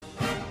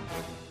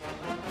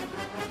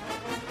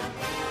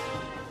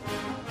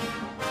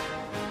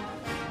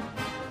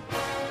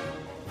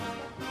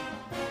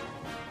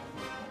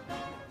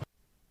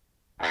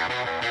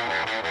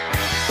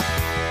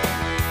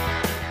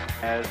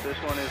as this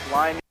one is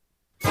line.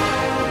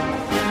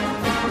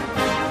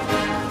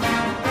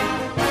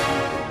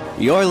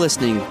 You're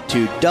listening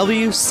to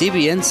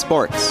WCBN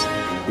Sports,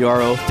 your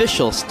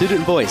official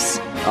student voice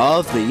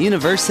of the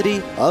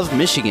University of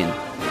Michigan.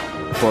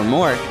 For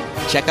more,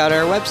 check out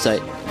our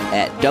website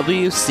at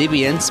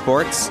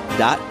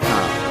WCBNsports.com.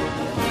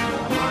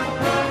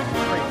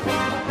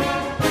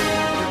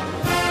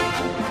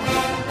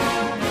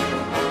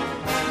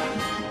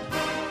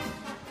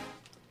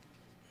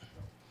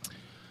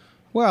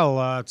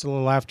 Well, it's a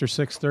little after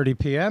 6:30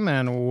 p.m.,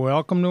 and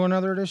welcome to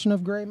another edition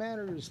of Gray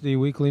Matters, the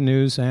weekly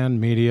news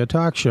and media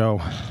talk show.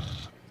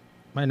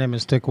 My name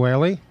is Dick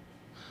Whaley,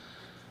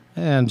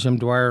 and Jim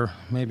Dwyer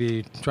may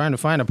be trying to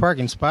find a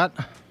parking spot,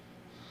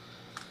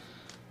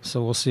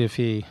 so we'll see if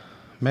he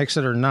makes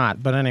it or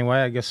not. But anyway,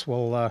 I guess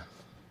we'll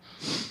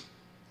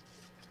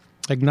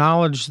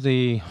acknowledge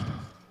the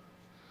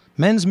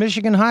men's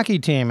Michigan hockey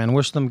team and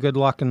wish them good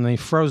luck in the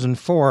Frozen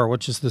Four,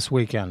 which is this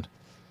weekend.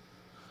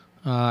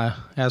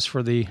 As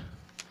for the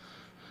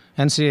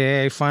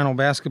NCAA final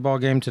basketball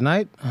game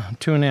tonight,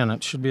 tune in.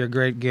 It should be a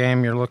great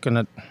game. You're looking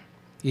at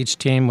each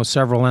team with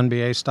several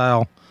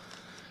NBA-style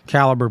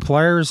caliber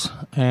players,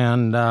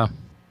 and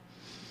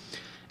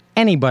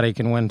anybody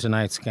can win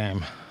tonight's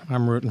game.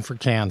 I'm rooting for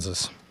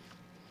Kansas.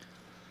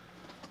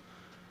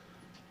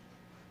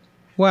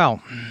 Well,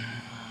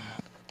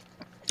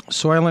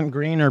 Soylent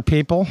Green are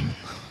people.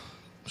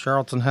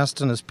 Charlton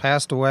Heston has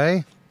passed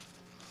away.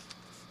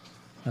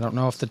 I don't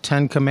know if the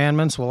Ten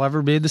Commandments will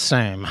ever be the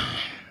same.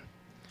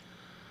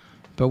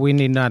 But we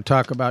need not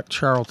talk about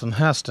Charlton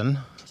Heston,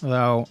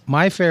 though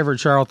my favorite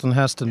Charlton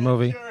Heston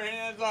movie... Get your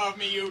hands off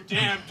me, you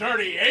damn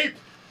dirty ape!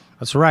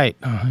 That's right.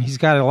 He's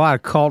got a lot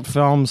of cult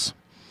films.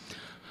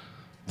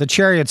 The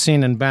chariot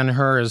scene in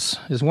Ben-Hur is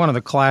one of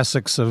the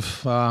classics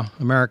of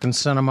American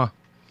cinema.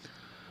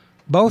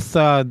 Both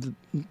the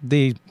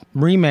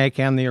remake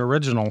and the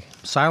original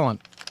silent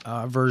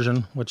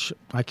version, which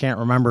I can't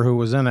remember who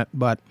was in it,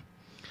 but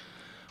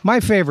my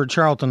favorite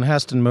Charlton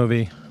Heston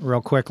movie,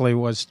 real quickly,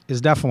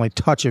 is definitely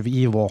Touch of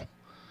Evil,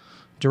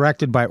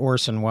 directed by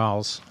Orson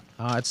Welles.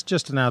 It's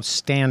just an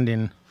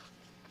outstanding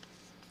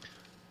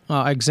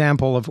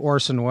example of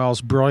Orson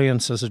Welles'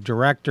 brilliance as a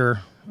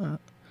director,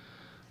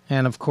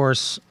 and of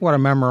course, what a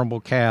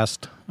memorable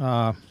cast.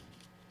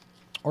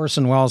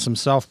 Orson Welles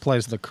himself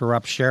plays the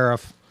corrupt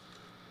sheriff.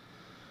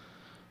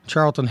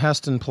 Charlton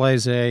Heston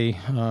plays a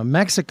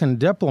Mexican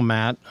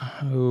diplomat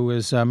who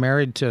is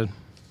married to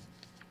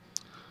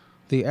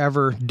the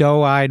ever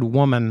doe-eyed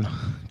woman,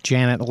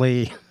 Janet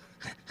Leigh,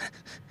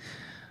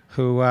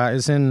 who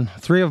is in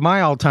three of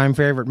my all-time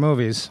favorite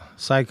movies,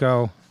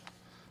 Psycho,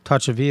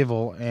 Touch of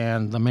Evil,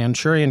 and The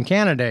Manchurian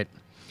Candidate.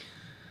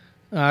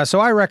 So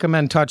I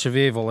recommend Touch of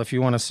Evil if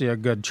you want to see a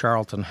good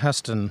Charlton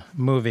Heston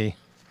movie.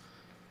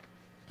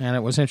 And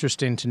it was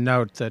interesting to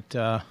note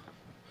that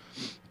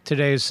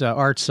today's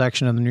arts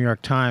section of the New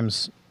York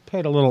Times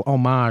paid a little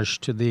homage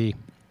to the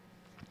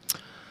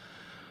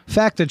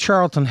fact that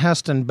Charlton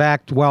Heston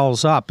backed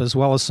Welles up, as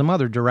well as some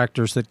other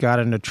directors that got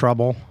into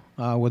trouble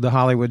with the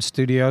Hollywood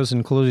studios,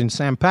 including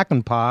Sam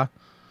Peckinpah,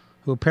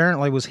 who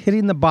apparently was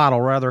hitting the bottle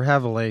rather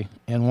heavily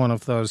in one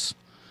of those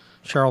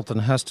Charlton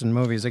Heston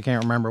movies. I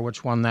can't remember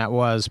which one that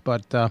was,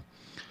 but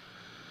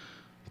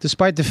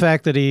despite the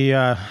fact that he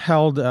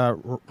held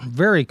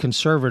very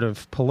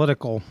conservative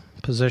political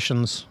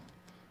positions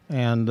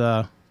and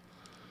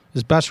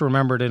is best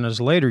remembered in his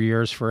later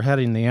years for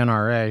heading the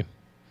NRA,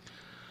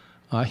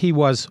 he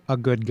was a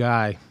good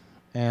guy,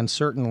 and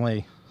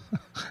certainly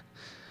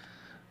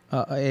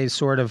a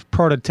sort of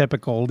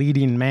prototypical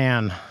leading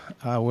man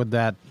with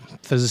that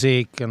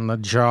physique and the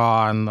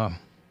jaw and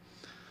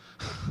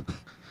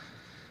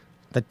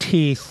the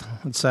teeth,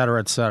 etc.,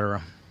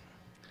 etc.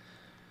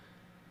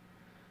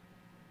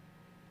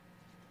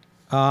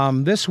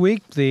 This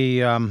week,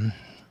 the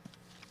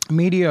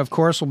media, of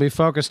course, will be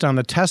focused on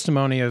the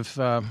testimony of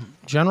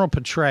General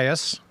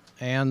Petraeus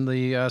and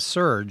the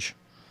surge,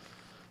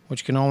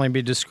 which can only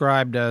be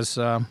described as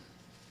a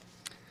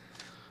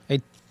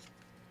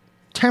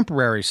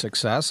temporary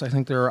success. I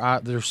think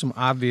there's some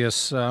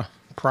obvious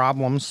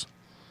problems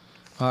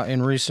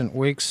in recent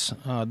weeks.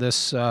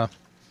 This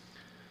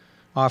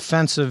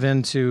offensive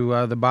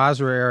into the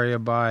Basra area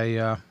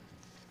by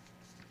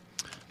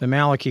the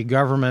Maliki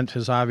government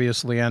has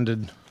obviously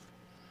ended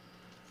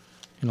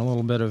in a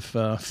little bit of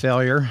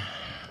failure,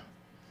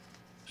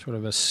 sort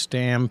of a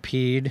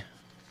stampede,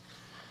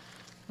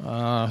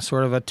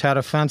 sort of a Tet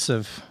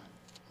offensive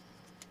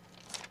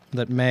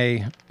that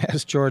may,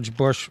 as George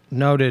Bush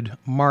noted,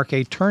 mark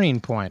a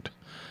turning point.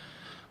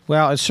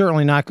 Well, it's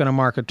certainly not going to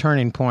mark a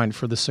turning point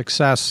for the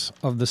success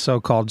of the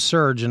so-called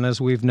surge, and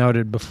as we've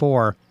noted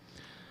before,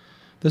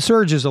 the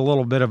surge is a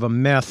little bit of a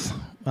myth.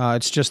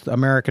 It's just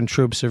American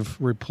troops have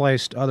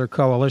replaced other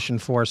coalition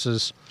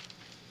forces,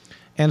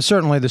 and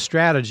certainly the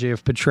strategy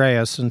of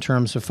Petraeus in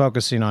terms of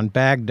focusing on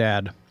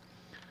Baghdad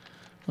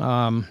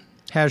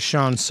has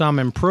shown some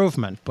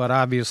improvement, but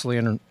obviously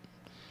in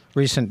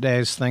recent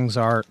days things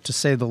are, to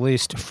say the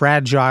least,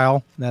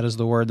 fragile. That is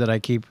the word that I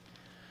keep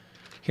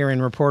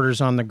hearing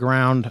reporters on the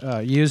ground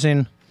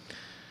using.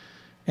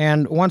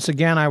 And once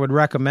again, I would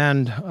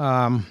recommend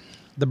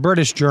the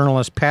British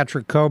journalist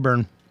Patrick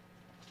Cockburn,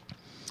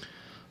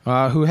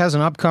 who has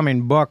an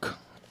upcoming book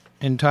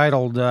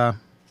entitled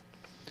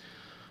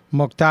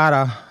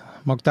Muqtada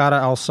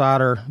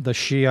al-Sadr, the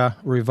Shia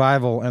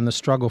Revival and the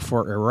Struggle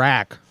for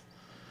Iraq,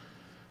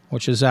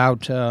 which is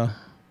out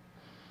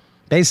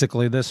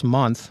basically this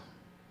month,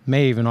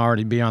 may even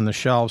already be on the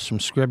shelves, from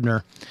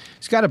Scribner.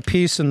 He's got a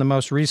piece in the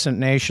most recent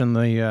Nation,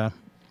 the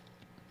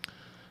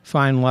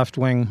fine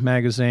left-wing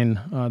magazine,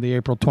 the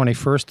April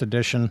 21st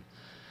edition,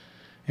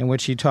 in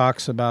which he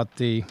talks about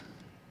the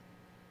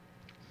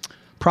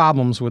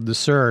problems with the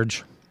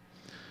surge.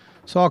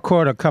 So I'll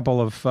quote a couple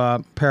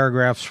of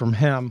paragraphs from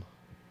him.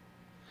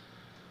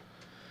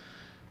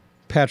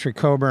 Patrick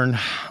Cockburn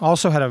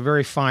also had a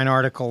very fine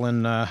article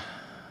in the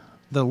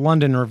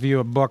London Review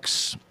of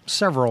Books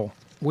several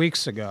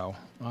weeks ago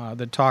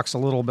that talks a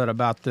little bit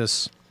about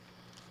this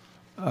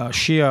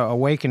Shia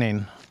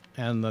awakening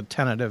and the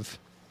tentative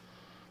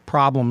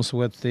problems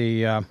with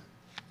the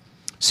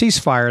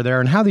ceasefire there,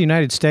 and how the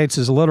United States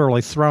is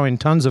literally throwing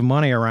tons of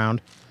money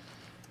around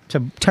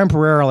to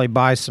temporarily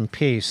buy some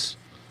peace.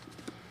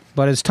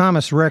 But as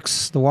Thomas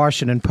Ricks, the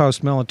Washington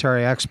Post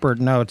military expert,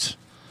 notes,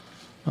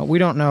 we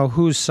don't know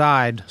whose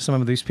side some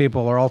of these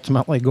people are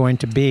ultimately going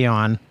to be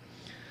on.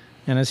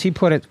 And as he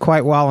put it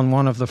quite well in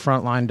one of the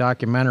Frontline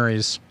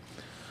documentaries,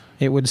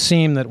 it would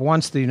seem that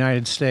once the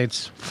United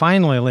States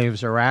finally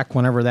leaves Iraq,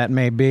 whenever that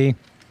may be,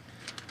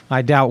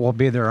 I doubt we'll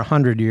be there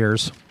 100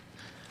 years.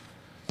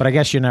 But I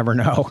guess you never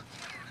know.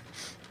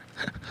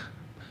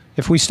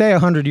 If we stay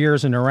 100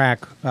 years in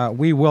Iraq,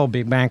 we will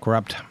be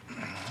bankrupt.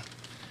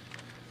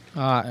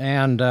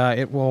 And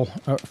it will,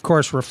 of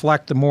course,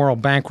 reflect the moral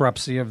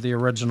bankruptcy of the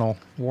original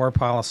war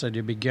policy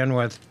to begin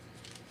with.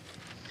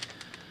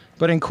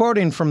 But in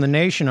quoting from the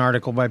Nation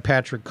article by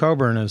Patrick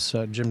Cockburn, as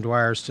Jim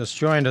Dwyer's just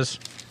joined us,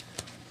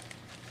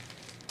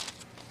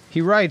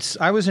 he writes,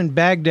 I was in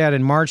Baghdad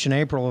in March and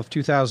April of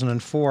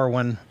 2004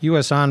 when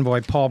U.S.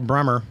 envoy Paul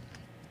Bremer,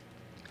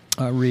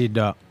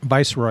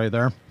 Viceroy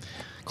there,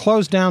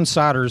 closed down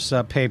Sadr's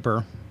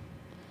paper,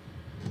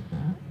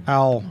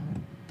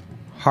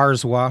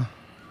 Al-Harzwa,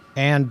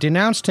 and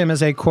denounced him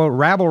as a, quote,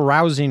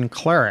 rabble-rousing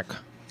cleric,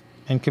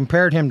 and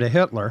compared him to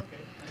Hitler.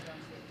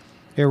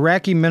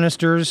 Iraqi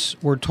ministers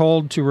were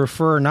told to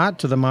refer not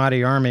to the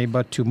Mahdi army,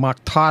 but to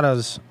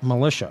Muqtada's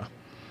militia.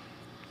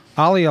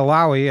 Ali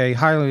Alawi, a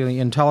highly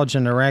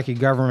intelligent Iraqi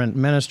government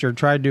minister,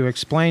 tried to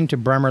explain to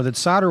Bremer that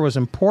Sadr was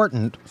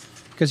important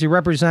because he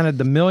represented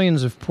the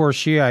millions of poor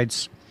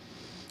Shiites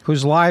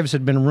whose lives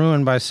had been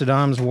ruined by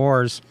Saddam's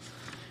wars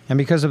and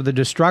because of the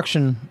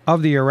destruction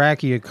of the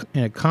Iraqi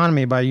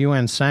economy by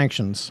UN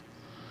sanctions.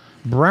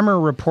 Bremer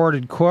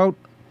reported, quote,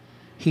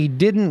 he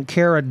didn't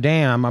care a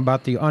damn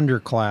about the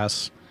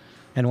underclass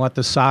and what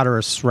the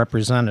Sadrists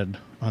represented,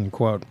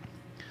 unquote.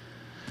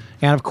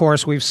 And, of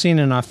course, we've seen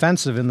an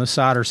offensive in the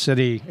Sadr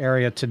City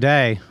area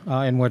today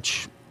in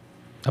which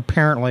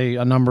apparently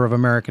a number of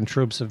American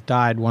troops have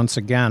died once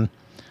again.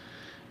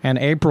 And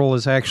April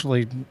is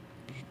actually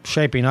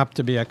shaping up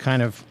to be a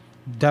kind of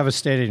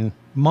devastating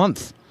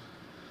month,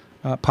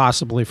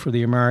 possibly for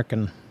the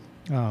American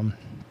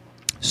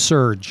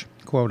surge,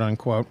 quote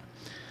unquote.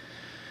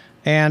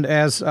 And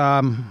as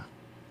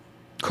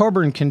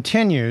Cockburn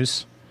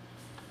continues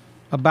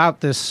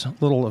about this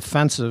little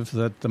offensive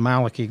that the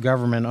Maliki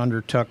government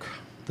undertook,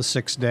 the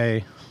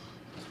 6-day,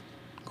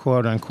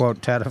 quote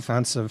unquote, Tet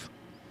offensive,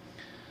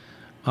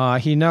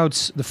 he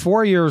notes, the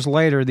 4 years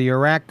later, the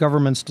Iraq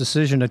government's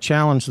decision to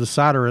challenge the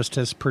Sadrists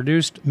has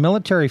produced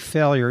military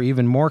failure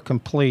even more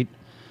complete,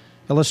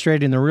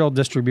 illustrating the real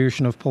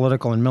distribution of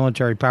political and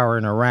military power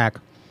in Iraq.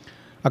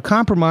 A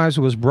compromise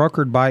was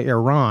brokered by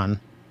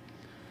Iran,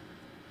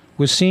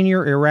 with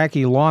senior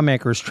Iraqi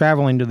lawmakers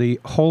traveling to the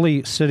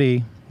holy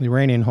city, the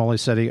Iranian holy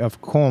city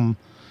of Qom,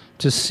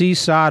 to see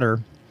Sadr,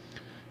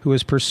 who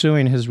is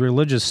pursuing his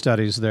religious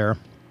studies there.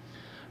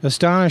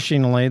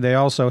 Astonishingly, they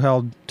also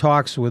held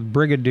talks with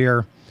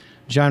Brigadier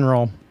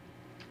General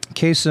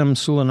Qasem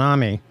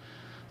Soleimani,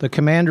 the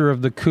commander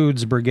of the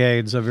Quds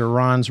brigades of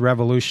Iran's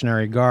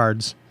Revolutionary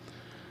Guards,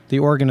 the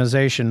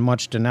organization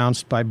much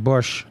denounced by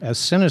Bush as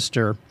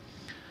sinister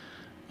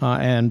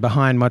and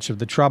behind much of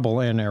the trouble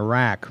in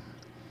Iraq.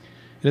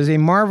 It is a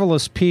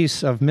marvelous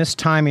piece of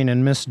mistiming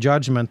and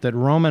misjudgment that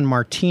Roman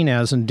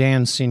Martinez and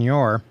Dan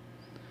Senior,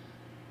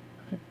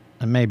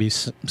 and maybe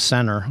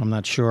Senner, I'm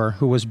not sure,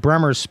 who was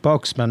Bremer's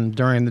spokesman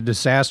during the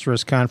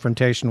disastrous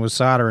confrontation with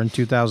Sadr in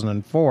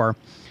 2004,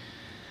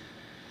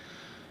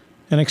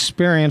 an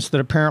experience that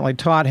apparently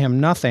taught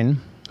him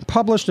nothing,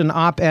 published an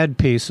op-ed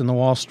piece in the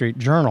Wall Street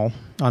Journal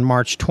on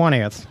March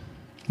 20th.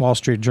 Wall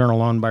Street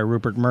Journal owned by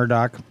Rupert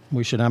Murdoch,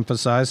 we should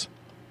emphasize.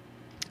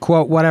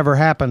 Quote, whatever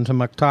happened to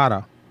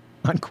Muqtada,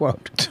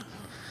 unquote.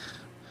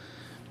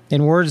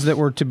 In words that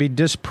were to be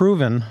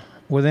disproven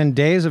within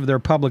days of their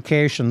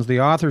publications,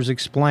 the authors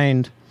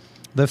explained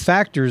the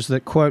factors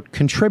that, quote,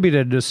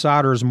 contributed to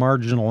Sadr's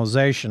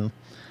marginalization,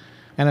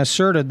 and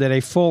asserted that a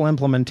full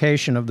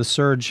implementation of the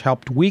surge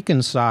helped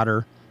weaken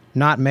Sadr,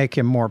 not make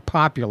him more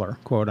popular,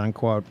 quote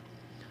unquote.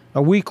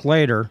 A week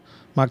later,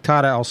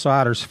 Muqtada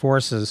al-Sadr's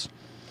forces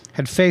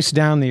had faced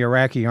down the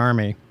Iraqi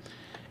army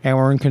and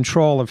were in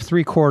control of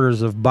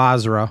 3/4 of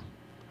Basra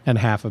and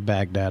half of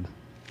Baghdad.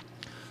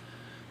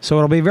 So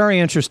it'll be very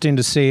interesting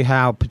to see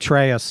how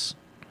Petraeus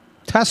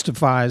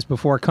testifies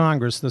before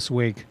Congress this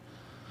week,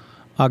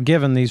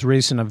 given these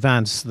recent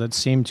events that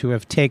seem to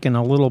have taken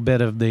a little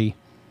bit of the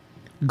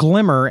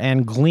glimmer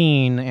and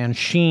gleam and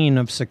sheen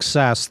of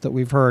success that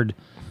we've heard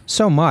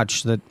so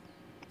much that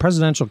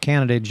presidential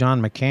candidate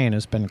John McCain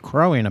has been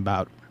crowing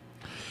about.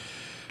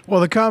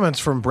 Well, the comments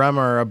from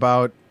Bremer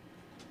about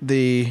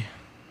the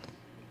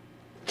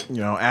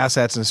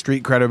assets and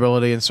street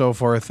credibility and so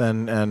forth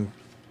and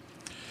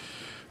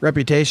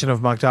reputation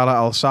of Muqtada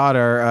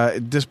al-Sadr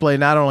display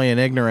not only an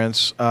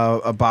ignorance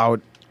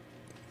about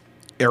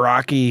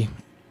Iraqi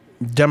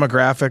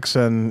demographics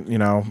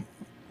and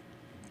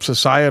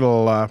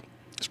societal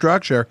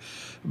structure,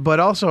 but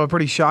also a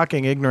pretty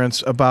shocking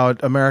ignorance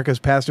about America's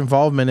past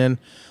involvement in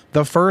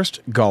the first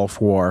Gulf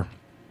War,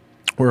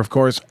 where, of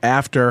course,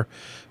 after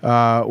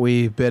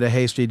we bid a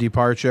hasty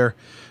departure,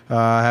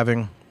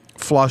 having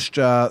flushed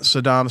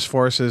Saddam's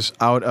forces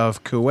out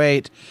of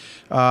Kuwait,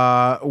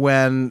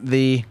 when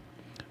the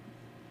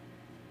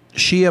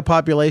Shia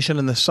population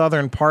in the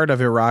southern part of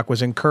Iraq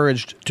was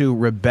encouraged to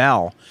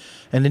rebel,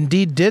 and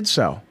indeed did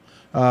so,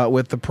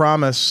 with the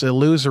promise,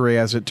 illusory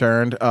as it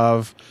turned,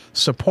 of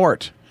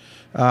support,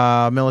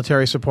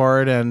 military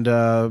support and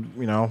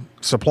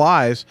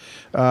supplies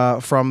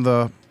from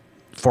the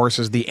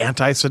forces, the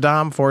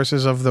anti-Saddam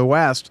forces of the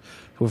West,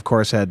 who of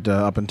course had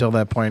up until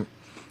that point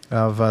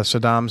of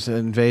Saddam's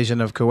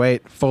invasion of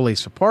Kuwait fully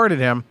supported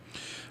him.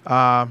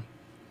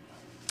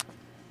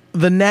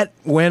 The net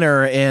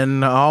winner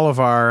in all of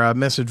our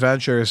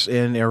misadventures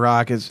in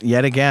Iraq is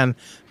yet again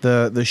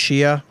the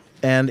Shia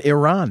and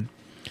Iran.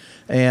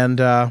 And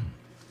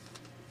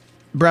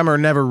Bremer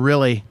never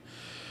really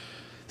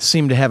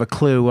seemed to have a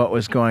clue what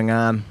was going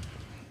on.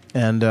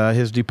 And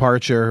his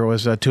departure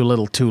was too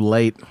little too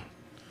late.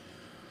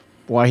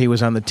 Why he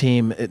was on the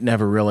team, it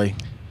never really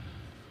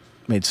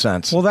made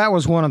sense. Well, that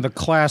was one of the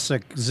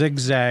classic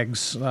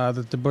zigzags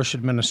that the Bush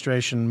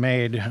administration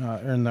made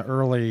in the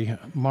early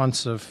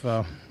months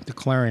of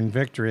declaring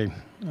victory.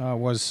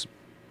 Was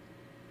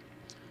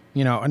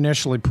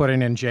initially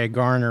putting in Jay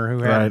Garner,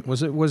 who had,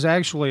 was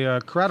actually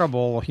a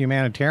credible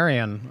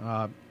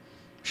humanitarian,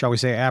 shall we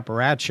say,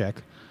 apparatchik,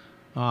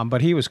 but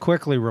he was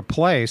quickly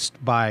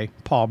replaced by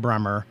Paul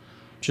Bremer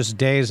just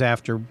days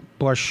after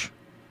Bush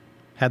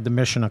had the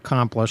mission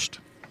accomplished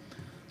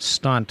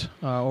stunt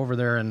over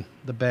there in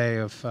the Bay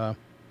of, well,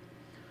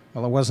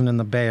 it wasn't in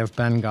the Bay of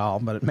Bengal,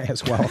 but it may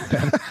as well have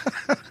been.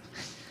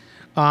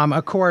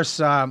 Of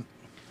course, it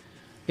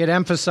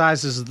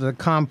emphasizes the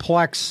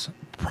complex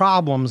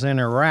problems in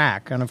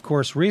Iraq. And, of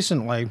course,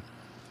 recently,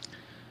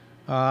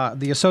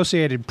 the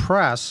Associated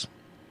Press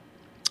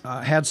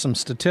had some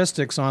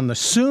statistics on the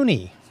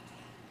Sunni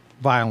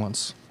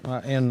violence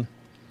in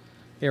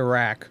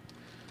Iraq,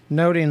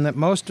 noting that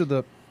most of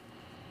the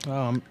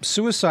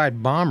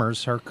suicide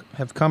bombers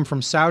have come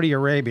from Saudi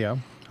Arabia,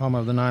 home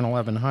of the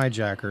 9/11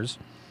 hijackers.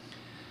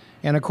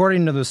 And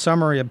according to the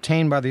summary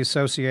obtained by the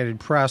Associated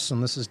Press,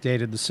 and this is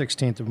dated the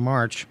 16th of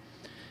March,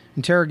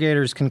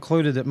 interrogators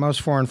concluded that most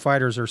foreign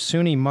fighters are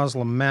Sunni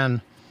Muslim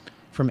men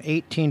from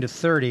 18 to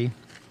 30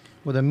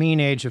 with a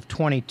mean age of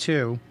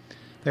 22.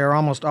 They are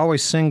almost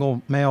always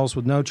single males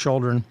with no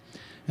children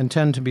and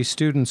tend to be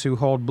students who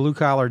hold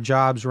blue-collar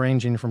jobs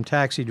ranging from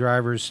taxi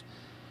drivers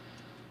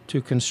to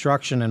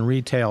construction and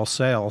retail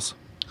sales.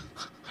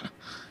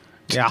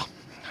 Yeah,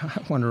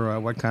 I wonder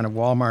what kind of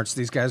Walmarts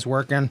these guys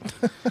work in.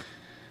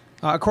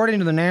 According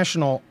to the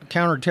National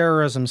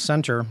Counterterrorism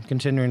Center,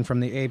 continuing from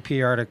the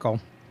AP article,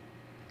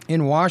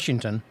 in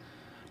Washington,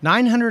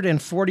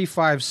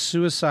 945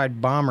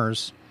 suicide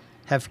bombers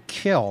have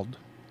killed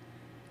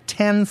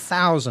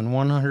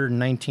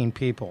 10,119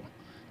 people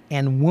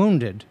and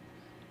wounded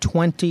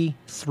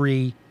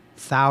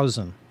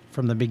 23,000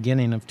 from the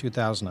beginning of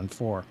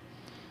 2004.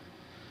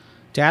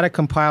 Data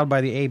compiled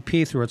by the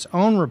AP through its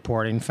own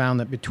reporting found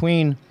that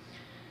between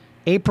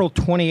April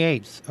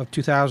 28th of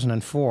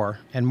 2004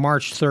 and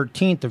March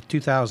 13th of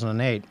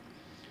 2008,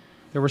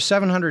 there were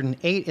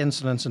 708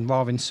 incidents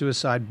involving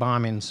suicide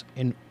bombings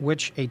in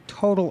which a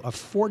total of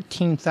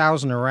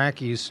 14,000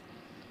 Iraqis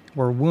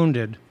were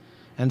wounded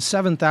and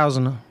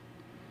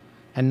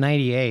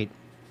 7,098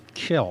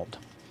 killed.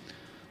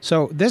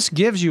 So this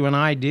gives you an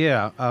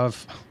idea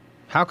of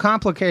how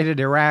complicated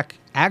Iraq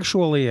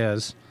actually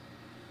is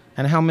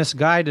and how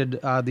misguided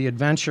the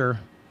adventure,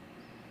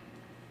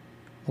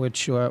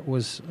 which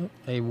was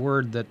a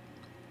word that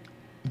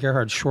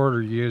Gerhard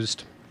Schroeder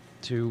used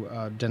to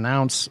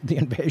denounce the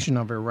invasion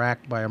of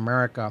Iraq by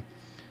America,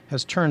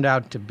 has turned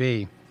out to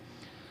be.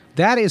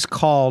 That is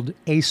called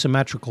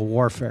asymmetrical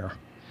warfare.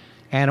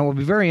 And it will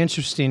be very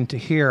interesting to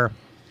hear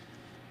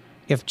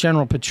if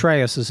General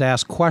Petraeus is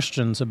asked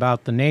questions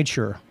about the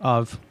nature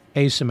of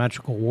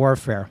asymmetrical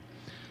warfare.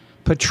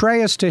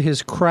 Petraeus, to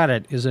his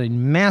credit, is a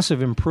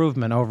massive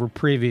improvement over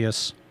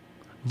previous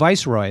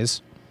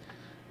viceroys,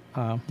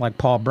 like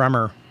Paul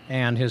Bremer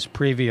and his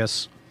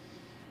previous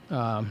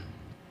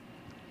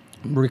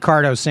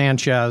Ricardo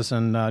Sanchez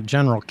and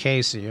General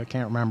Casey. I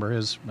can't remember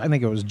his. I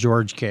think it was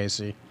George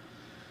Casey,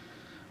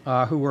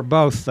 who were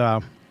both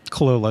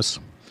clueless.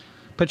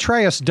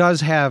 Petraeus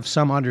does have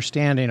some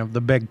understanding of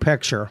the big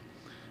picture,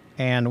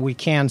 and we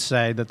can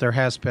say that there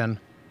has been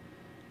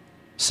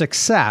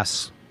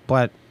success,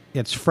 but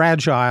it's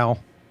fragile,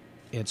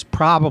 it's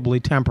probably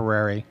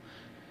temporary,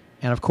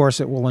 and of course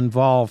it will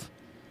involve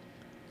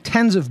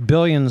tens of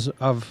billions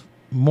of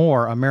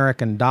more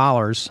American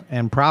dollars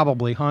and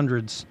probably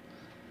hundreds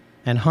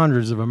and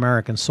hundreds of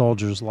American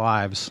soldiers'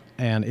 lives,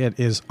 and it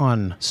is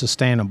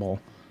unsustainable.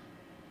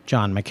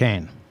 John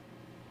McCain.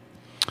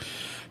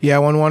 Yeah,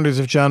 one wonders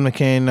if John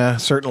McCain,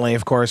 certainly,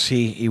 of course,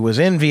 he was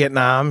in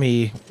Vietnam,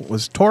 he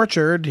was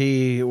tortured,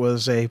 he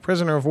was a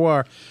prisoner of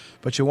war,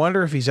 but you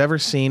wonder if he's ever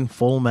seen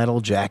Full Metal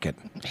Jacket.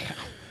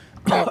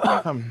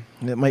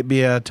 It might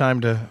be a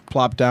time to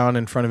plop down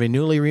in front of a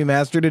newly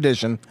remastered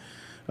edition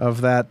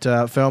of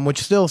that film,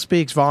 which still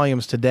speaks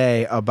volumes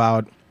today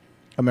about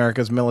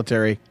America's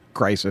military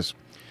crisis.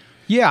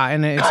 Yeah,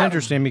 and it's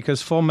interesting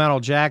because Full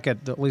Metal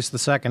Jacket, at least the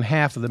second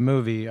half of the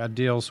movie,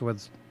 deals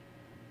with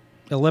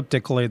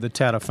elliptically the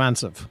Tet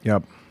Offensive.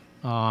 Yep.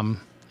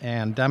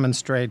 And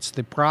demonstrates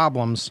the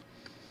problems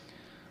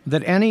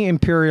that any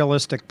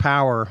imperialistic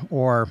power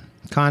or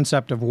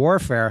concept of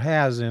warfare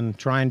has in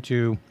trying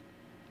to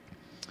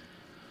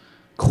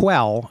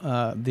quell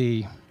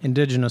the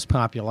indigenous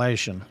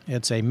population.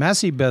 It's a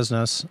messy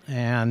business,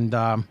 and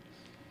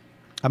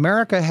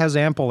America has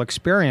ample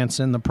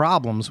experience in the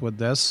problems with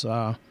this.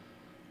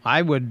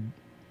 I would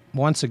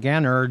once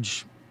again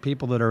urge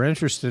people that are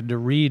interested to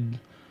read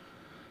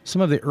some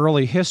of the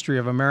early history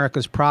of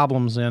America's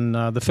problems in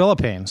the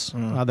Philippines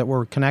that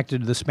were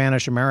connected to the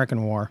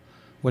Spanish-American War,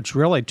 which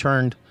really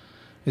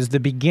is the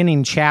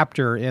beginning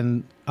chapter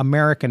in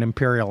American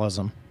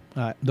imperialism.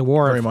 The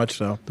war Very much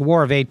so. The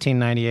War of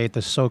 1898,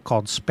 the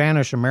so-called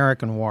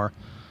Spanish-American War.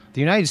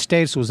 The United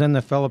States was in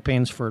the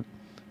Philippines for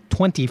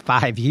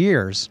 25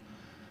 years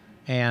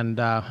and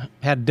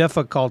had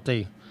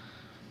difficulty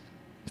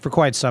for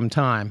quite some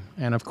time.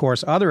 And, of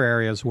course, other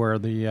areas where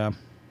the,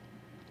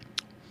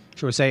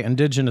 shall we say,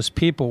 indigenous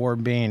people were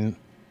being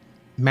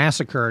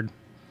massacred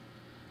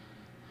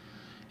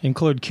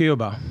include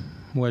Cuba,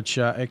 which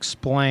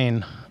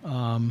explain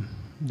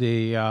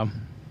the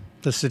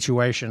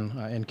situation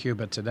in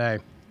Cuba today.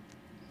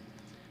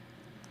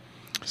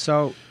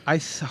 So I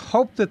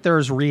hope that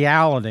there's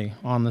reality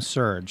on the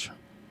surge.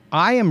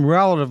 I am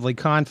relatively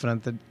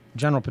confident that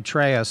General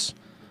Petraeus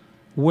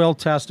will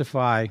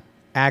testify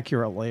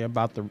accurately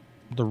about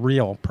the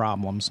real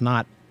problems.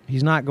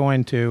 He's not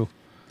going to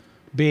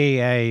be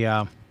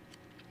a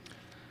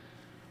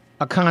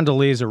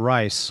Condoleezza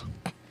Rice,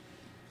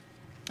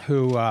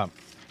 who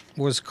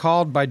was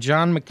called by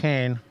John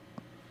McCain.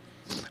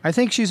 I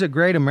think she's a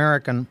great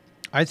American.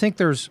 I think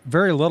there's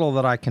very little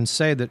that I can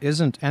say that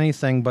isn't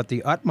anything but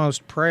the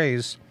utmost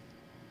praise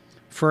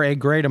for a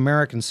great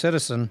American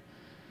citizen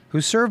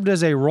who served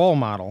as a role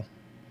model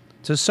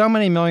to so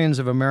many millions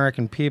of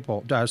American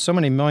people, so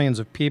many millions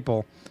of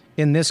people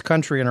in this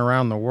country and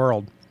around the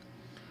world.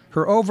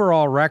 Her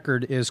overall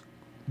record is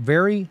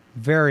very,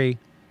 very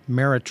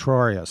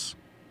meritorious.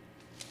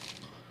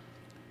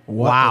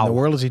 What Wow. in the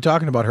world is he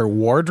talking about? Her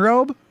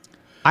wardrobe?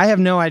 I have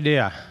no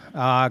idea.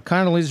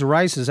 Condoleezza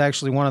Rice is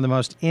actually one of the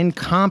most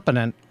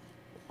incompetent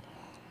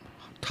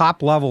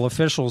top-level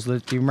officials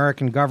that the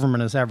American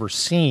government has ever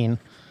seen.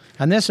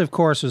 And this, of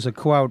course, is a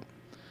quote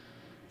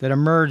that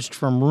emerged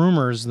from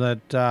rumors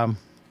that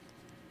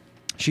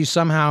she's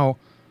somehow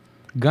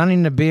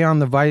gunning to be on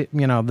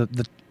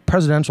the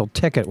presidential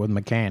ticket with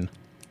McCain.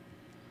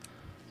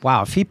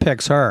 Wow, if he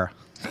picks her,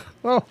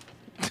 Oh.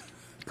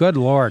 good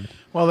Lord.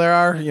 Well, there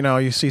are,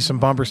 you see some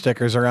bumper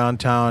stickers around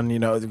town,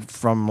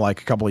 from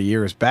like a couple of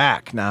years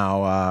back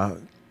now,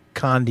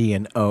 Condi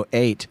in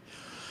 2008.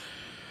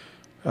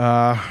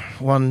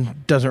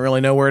 One doesn't really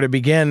know where to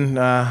begin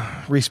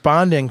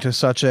responding to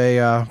such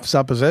a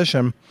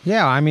supposition.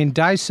 Yeah, I mean,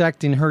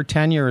 dissecting her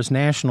tenure as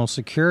national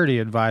security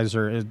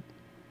advisor,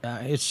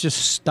 it's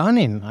just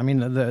stunning. I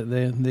mean,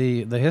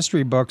 the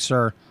history books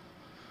are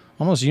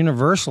almost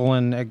universal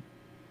in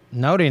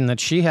noting that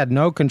she had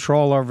no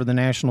control over the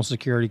National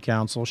Security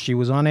Council. She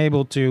was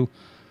unable to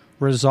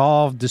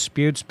resolve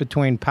disputes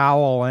between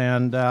Powell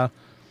and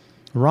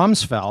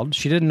Rumsfeld.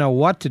 She didn't know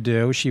what to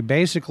do. She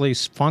basically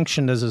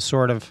functioned as a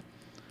sort of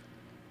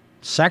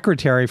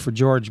secretary for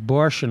George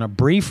Bush and a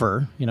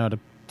briefer, to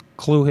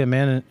clue him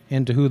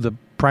into who the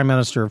Prime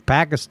Minister of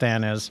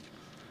Pakistan is.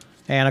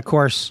 And, of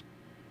course,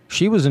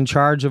 she was in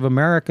charge of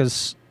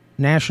America's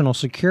national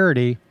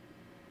security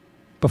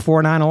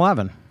before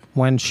 9/11,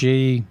 when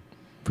she,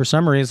 for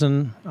some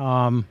reason,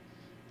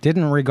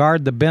 didn't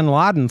regard the bin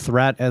Laden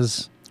threat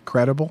as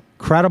Credible?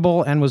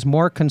 credible and was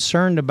more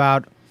concerned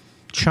about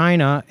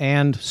China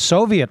and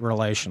Soviet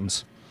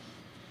relations.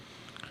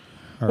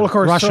 or Well, of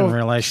course, Russian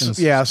relations.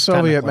 Yeah,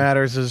 Soviet technically.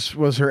 matters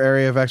was her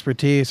area of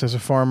expertise as a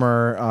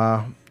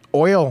former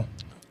oil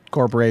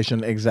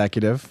corporation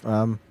executive.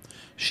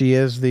 She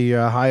is the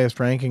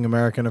highest-ranking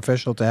American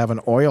official to have an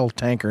oil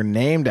tanker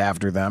named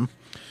after them.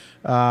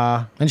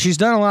 And she's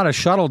done a lot of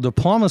shuttle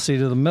diplomacy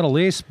to the Middle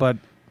East, but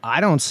I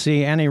don't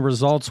see any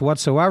results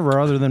whatsoever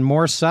other than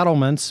more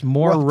settlements,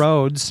 more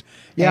roads,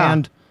 Yeah.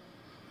 and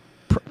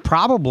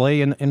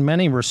probably, in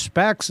many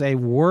respects, a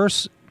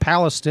worse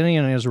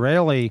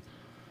Palestinian-Israeli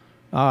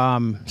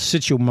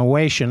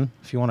situation,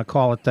 if you want to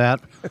call it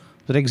that,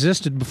 that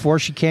existed before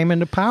she came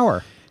into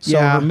power. So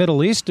Yeah. her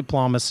Middle East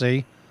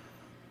diplomacy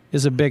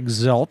is a big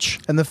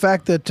zilch. And the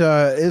fact that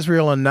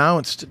Israel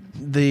announced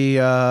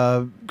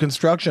the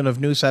construction of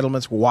new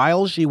settlements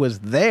while she was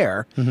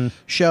there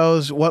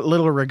shows what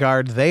little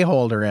regard they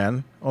hold her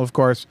in. Well, of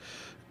course,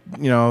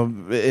 you know,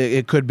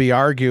 it could be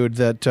argued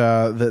that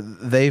that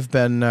they've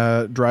been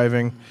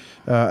driving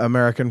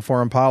American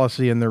foreign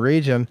policy in the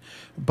region,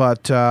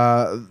 but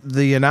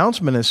the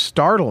announcement is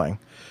startling,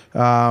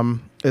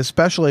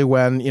 especially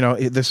when, you know,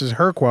 this is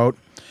her quote.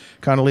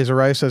 Condoleezza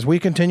Rice says, "We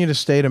continue to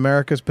state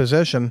America's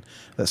position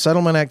that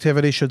settlement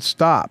activity should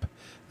stop,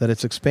 that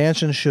its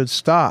expansion should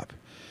stop,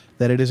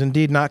 that it is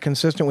indeed not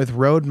consistent with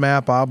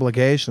roadmap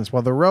obligations."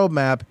 Well, the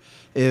roadmap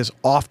is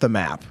off the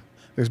map.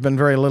 There's been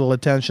very little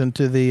attention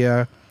to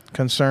the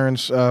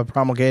concerns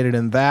promulgated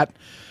in that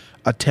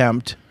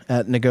attempt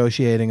at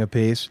negotiating a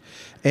peace.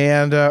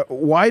 And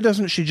why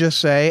doesn't she just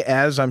say,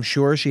 as I'm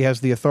sure she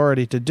has the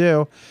authority to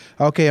do,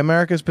 okay,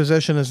 America's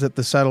position is that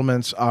the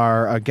settlements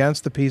are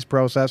against the peace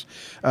process.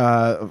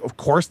 Of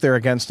course, they're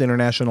against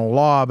international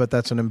law, but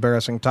that's an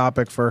embarrassing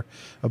topic for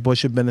a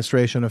Bush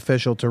administration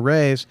official to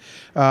raise.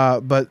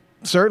 But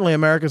certainly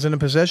America's in a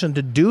position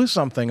to do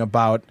something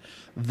about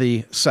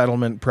the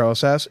settlement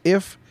process.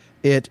 If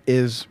it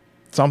is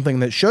something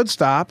that should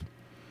stop,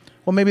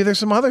 well, maybe there's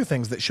some other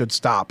things that should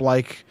stop,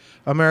 like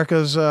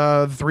America's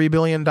 $3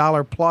 billion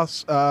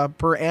plus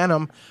per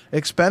annum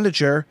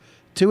expenditure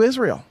to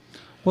Israel.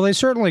 Well, they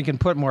certainly can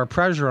put more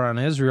pressure on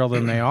Israel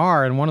than they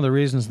are, and one of the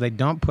reasons they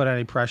don't put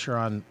any pressure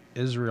on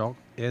Israel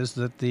is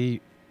that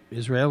the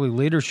Israeli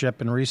leadership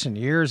in recent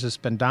years has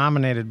been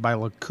dominated by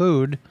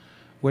Likud,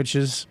 which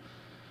has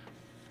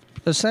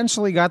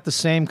essentially got the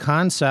same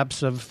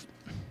concepts of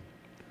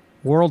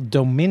world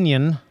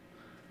dominion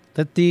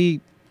that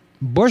the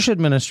Bush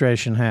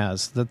administration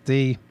has, that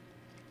the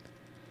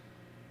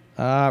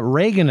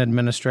Reagan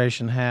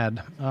administration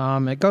had.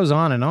 It goes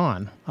on and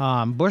on.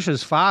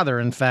 Bush's father,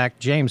 in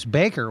fact, James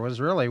Baker, was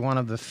really one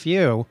of the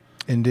few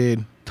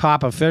Indeed.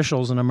 top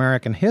officials in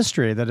American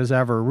history that has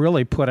ever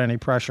really put any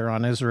pressure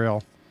on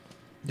Israel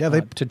Yeah,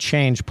 they to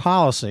change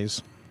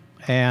policies.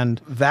 And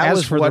that as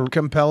was for what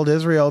compelled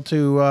Israel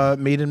to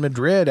meet in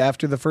Madrid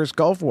after the first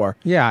Gulf War.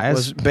 Yeah,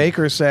 was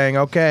Baker saying,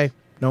 okay,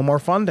 no more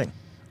funding.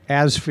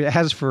 As for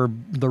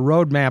the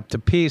roadmap to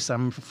peace,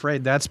 I'm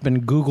afraid that's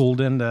been Googled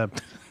into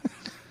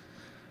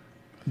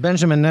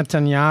Benjamin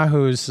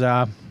Netanyahu's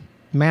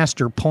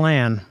master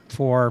plan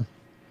for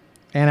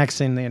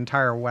annexing the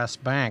entire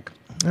West Bank.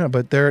 Yeah,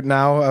 but there are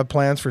now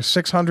plans for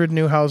 600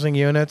 new housing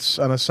units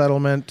on a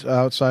settlement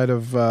outside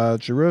of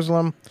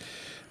Jerusalem.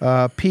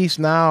 Peace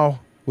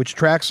Now, which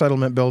tracks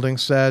settlement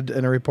buildings, said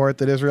in a report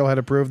that Israel had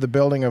approved the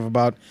building of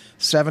about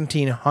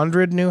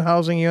 1,700 new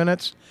housing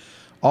units.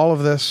 All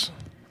of this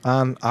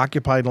on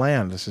occupied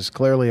land. This is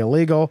clearly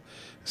illegal.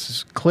 This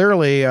is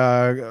clearly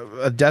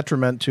a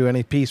detriment to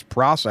any peace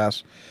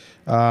process.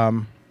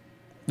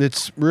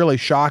 It's really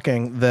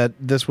shocking that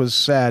this was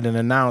said and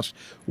announced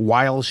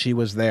while she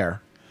was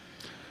there.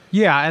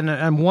 Yeah,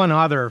 and one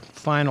other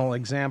final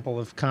example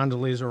of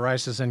Condoleezza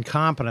Rice's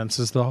incompetence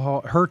is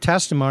her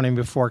testimony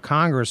before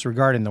Congress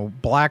regarding the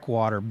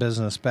Blackwater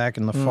business back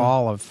in the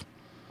fall of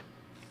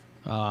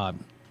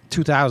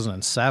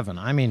 2007.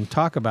 I mean,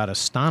 talk about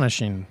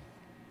astonishing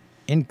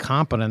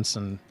incompetence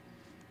and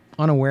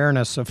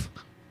unawareness of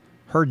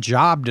her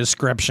job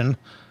description,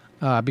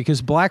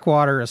 because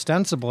Blackwater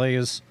ostensibly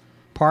is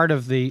part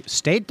of the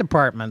State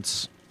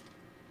Department's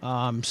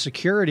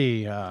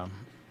security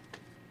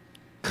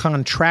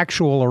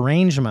contractual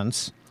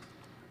arrangements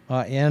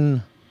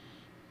in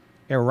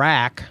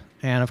Iraq,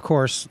 and of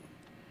course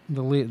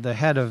the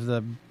head of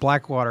the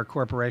Blackwater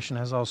Corporation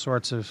has all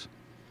sorts of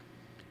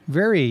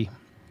very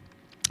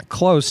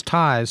close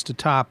ties to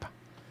top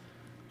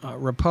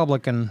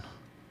Republican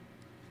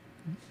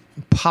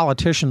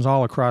politicians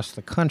all across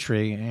the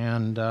country,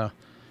 and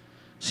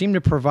seem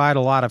to provide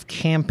a lot of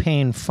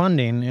campaign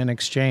funding in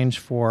exchange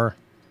for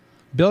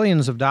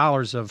billions of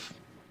dollars of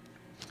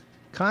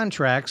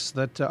contracts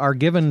that are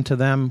given to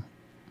them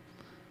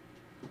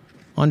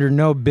under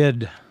no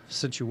bid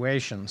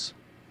situations.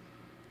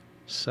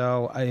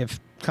 So if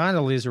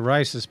Condoleezza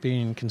Rice is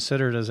being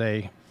considered as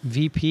a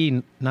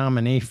VP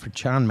nominee for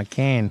John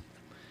McCain,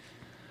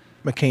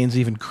 McCain's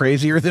even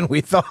crazier than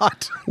we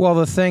thought. well,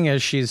 the thing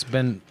is, she's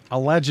been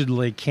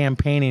allegedly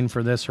campaigning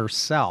for this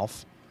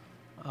herself.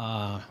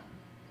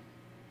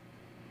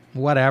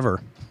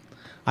 Whatever.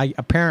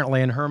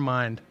 Apparently, in her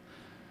mind,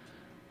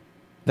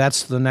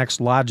 that's the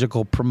next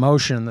logical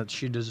promotion that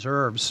she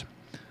deserves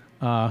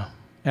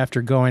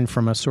after going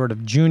from a sort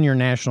of junior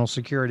national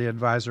security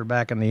advisor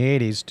back in the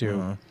 80s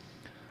to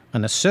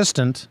an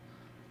assistant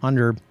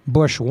under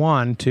Bush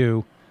 1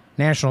 to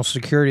national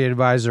security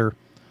advisor,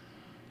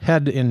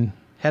 head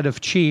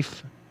of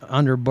chief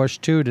under Bush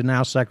 2 to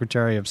now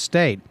Secretary of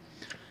State.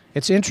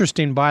 It's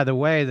interesting, by the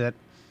way, that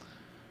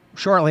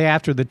shortly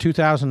after the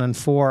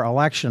 2004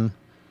 election,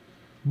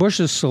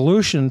 Bush's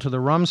solution to the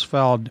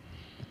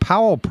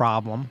Rumsfeld-Powell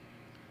problem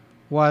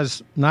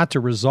was not to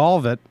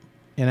resolve it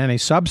in any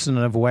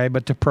substantive way,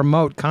 but to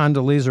promote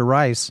Condoleezza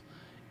Rice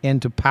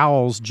into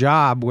Powell's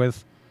job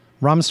with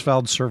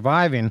Rumsfeld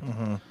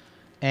surviving.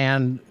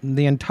 And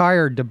the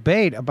entire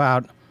debate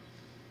about,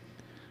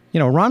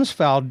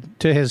 Rumsfeld,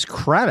 to his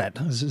credit,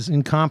 as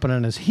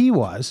incompetent as he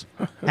was,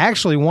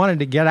 actually wanted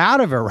to get out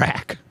of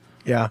Iraq.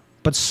 Yeah.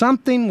 But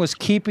something was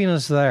keeping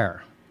us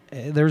there.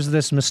 There's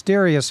this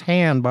mysterious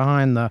hand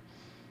behind the,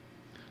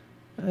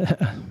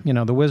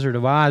 the Wizard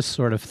of Oz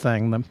sort of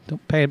thing.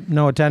 Don't pay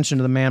no attention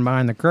to the man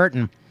behind the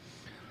curtain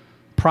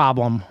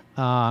problem.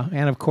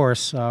 And, of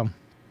course,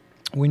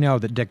 we know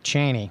that Dick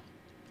Cheney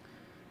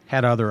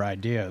had other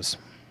ideas,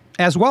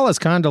 as well as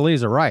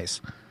Condoleezza Rice,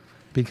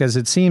 because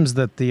it seems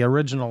that the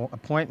original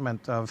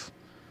appointment of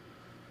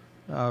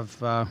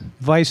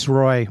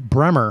Viceroy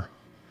Bremer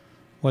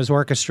was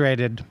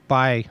orchestrated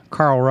by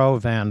Karl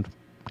Rove and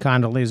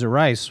Condoleezza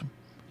Rice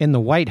in the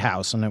White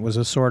House, and it was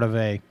a sort of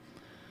a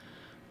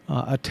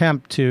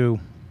attempt to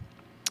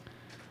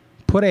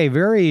put a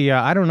very,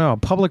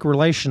 public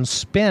relations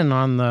spin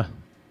on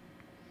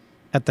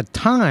at the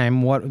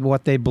time,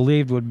 what they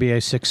believed would be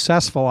a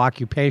successful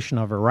occupation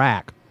of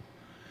Iraq.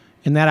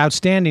 In that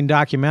outstanding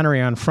documentary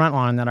on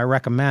Frontline that I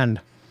recommend,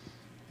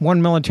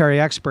 one military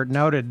expert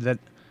noted that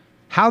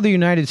how the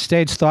United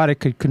States thought it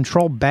could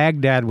control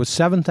Baghdad with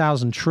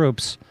 7,000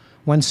 troops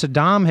when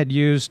Saddam had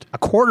used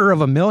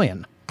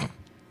 250,000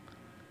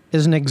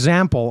 is an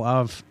example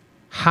of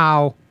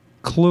how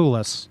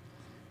clueless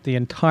the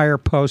entire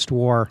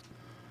post-war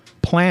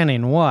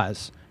planning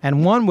was.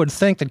 And one would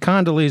think that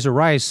Condoleezza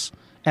Rice,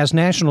 as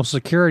National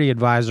Security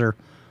Advisor,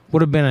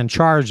 would have been in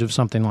charge of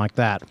something like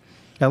that,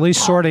 at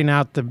least sorting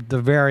out the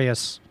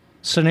various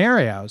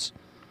scenarios.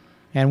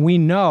 And we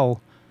know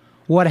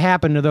what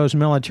happened to those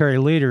military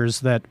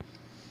leaders that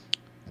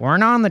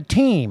weren't on the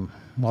team.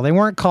 Well, they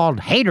weren't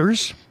called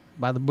haters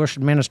by the Bush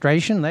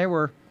administration. They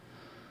were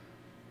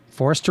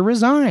forced to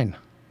resign.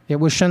 It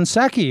was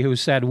Shinseki who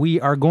said,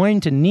 we are going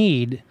to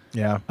need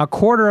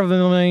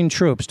 250,000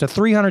 troops to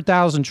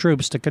 300,000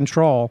 troops to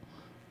control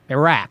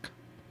Iraq.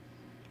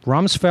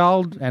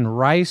 Rumsfeld and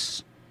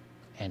Rice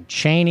and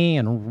Cheney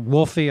and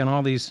Wolfe and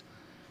all these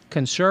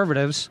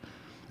conservatives,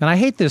 and I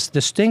hate this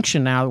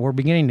distinction now that we're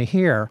beginning to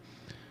hear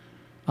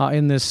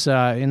in this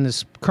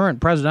current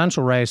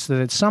presidential race,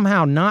 that it's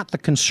somehow not the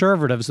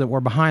conservatives that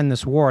were behind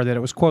this war, that it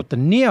was, quote, the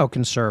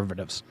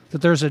neoconservatives,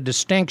 that there's a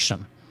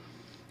distinction.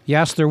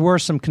 Yes, there were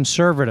some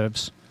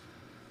conservatives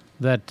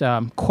that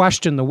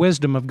questioned the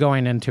wisdom of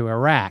going into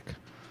Iraq,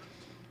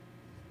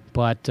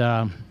 but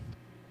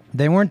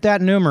they weren't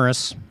that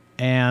numerous,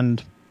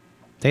 and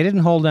they didn't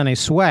hold any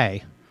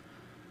sway.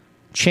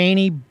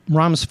 Cheney,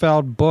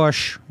 Rumsfeld,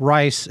 Bush,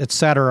 Rice,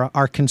 etc.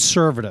 are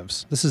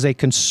conservatives. This is a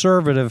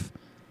conservative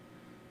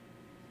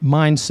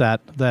mindset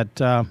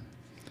that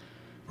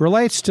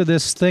relates to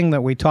this thing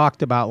that we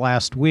talked about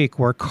last week,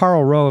 where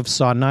Karl Rove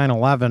saw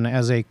 9/11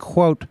 as a,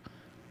 quote,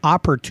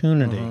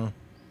 opportunity.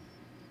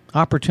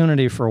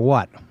 Opportunity for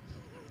what?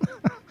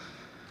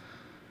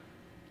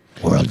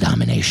 World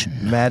domination.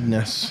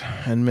 Madness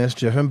and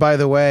mischief. And by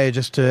the way,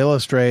 just to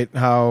illustrate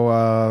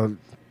how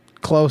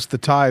close the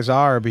ties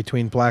are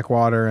between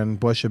Blackwater and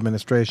Bush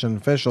administration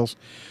officials,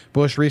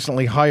 Bush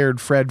recently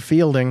hired Fred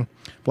Fielding,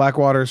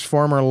 Blackwater's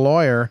former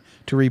lawyer,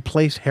 to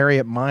replace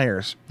Harriet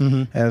Miers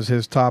as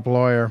his top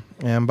lawyer.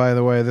 And by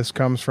the way, this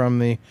comes from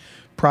the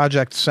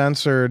Project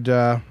Censored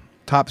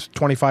top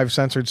 25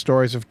 censored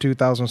stories of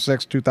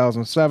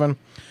 2006-2007.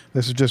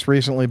 This has just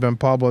recently been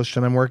published,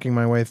 and I'm working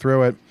my way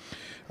through it.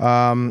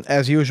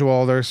 As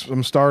usual, there's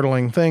some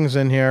startling things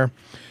in here,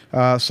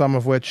 some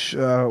of which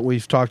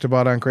we've talked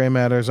about on Gray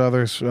Matters,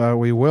 others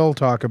we will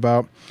talk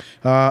about.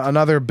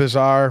 Another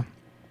bizarre,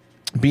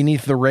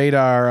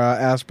 beneath-the-radar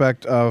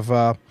aspect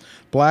of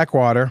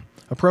Blackwater,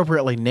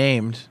 appropriately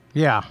named.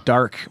 Yeah.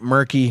 Dark,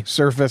 murky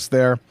surface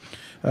there,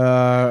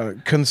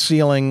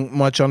 concealing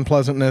much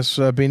unpleasantness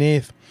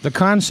beneath. The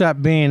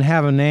concept being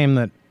have a name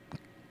that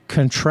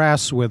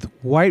contrasts with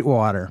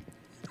Whitewater.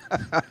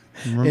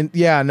 No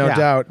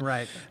doubt.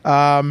 Right.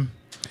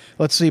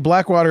 Let's see.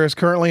 Blackwater is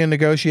currently in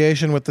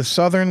negotiation with the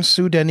Southern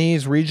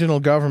Sudanese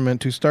regional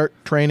government to start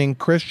training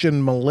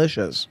Christian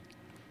militias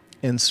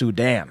in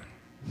Sudan.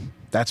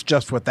 That's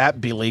just what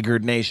that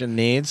beleaguered nation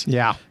needs.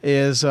 Yeah.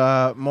 Is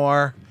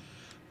more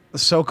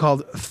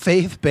so-called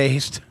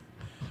faith-based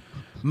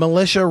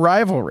militia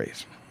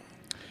rivalries.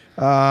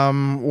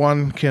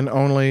 One can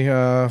only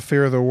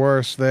fear the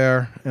worst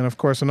there. And, of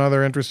course,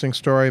 another interesting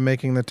story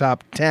making the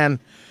top 10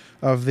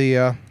 of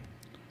the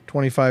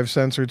 25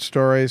 censored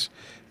stories,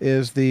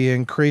 is the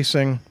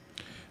increasing,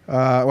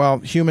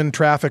 human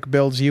traffic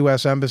builds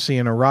U.S. Embassy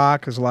in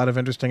Iraq. There's a lot of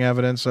interesting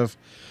evidence of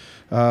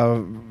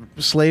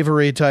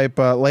slavery-type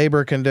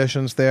labor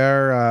conditions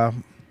there.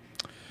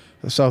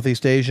 The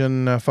Southeast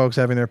Asian folks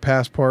having their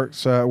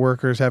passports,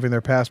 workers having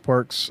their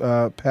passports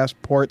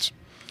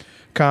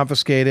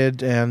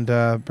confiscated,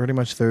 and pretty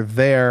much they're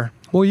there.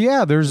 Well,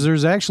 yeah,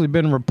 there's actually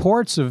been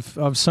reports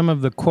of some of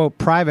the, quote,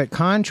 private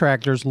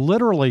contractors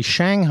literally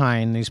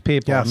shanghaiing these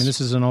people. Yes. I mean, this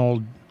is an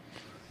old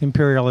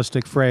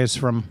imperialistic phrase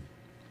from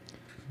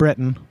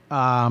Britain,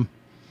 and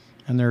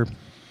their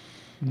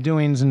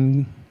doings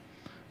and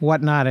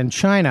whatnot in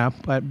China.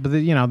 But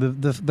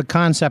the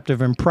concept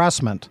of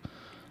impressment,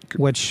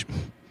 which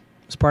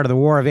is part of the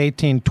War of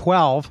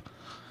 1812,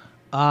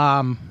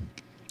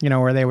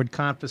 where they would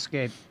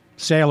confiscate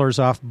sailors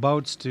off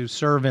boats to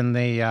serve in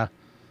the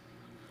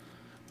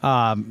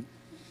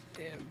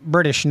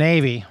British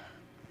Navy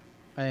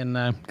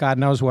in God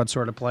knows what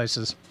sort of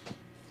places.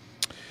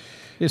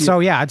 So,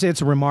 yeah,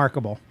 it's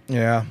remarkable.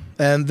 Yeah,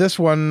 and this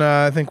one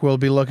I think we'll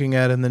be looking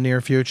at in the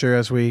near future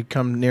as we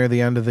come near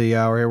the end of the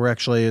hour.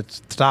 It's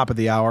the top of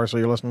the hour, so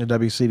you're listening to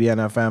WCBN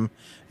FM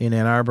in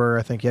Ann Arbor.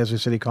 I think Yazoo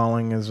City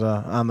Calling is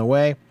on the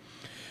way.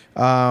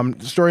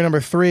 Story number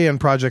 3 in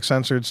Project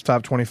Censored's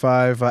Top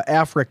 25,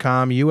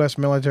 AFRICOM, U.S.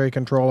 military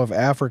control of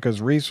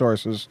Africa's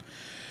resources.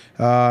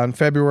 In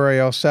February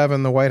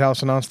 2007, the White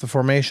House announced the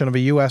formation of a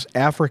U.S.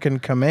 African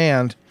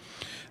Command.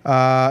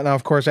 Now,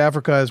 of course,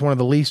 Africa is one of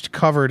the least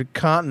covered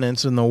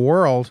continents in the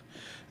world,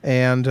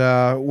 and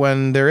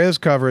when there is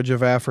coverage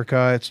of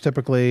Africa, it's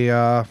typically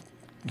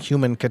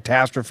human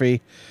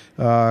catastrophe,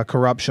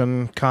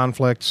 corruption,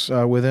 conflicts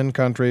within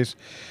countries.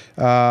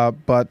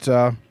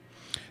 But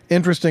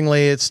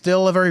interestingly, it's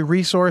still a very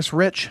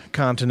resource-rich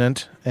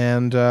continent,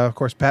 and of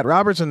course, Pat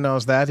Robertson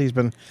knows that. He's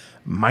been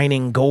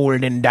mining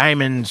gold and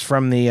diamonds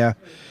from the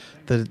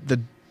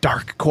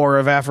dark core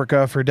of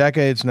Africa for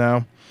decades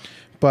now.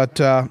 But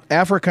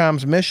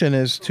AFRICOM's mission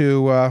is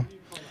to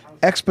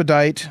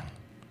expedite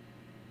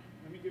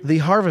the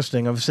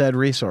harvesting of said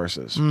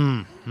resources.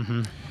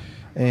 Mm-hmm.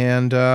 And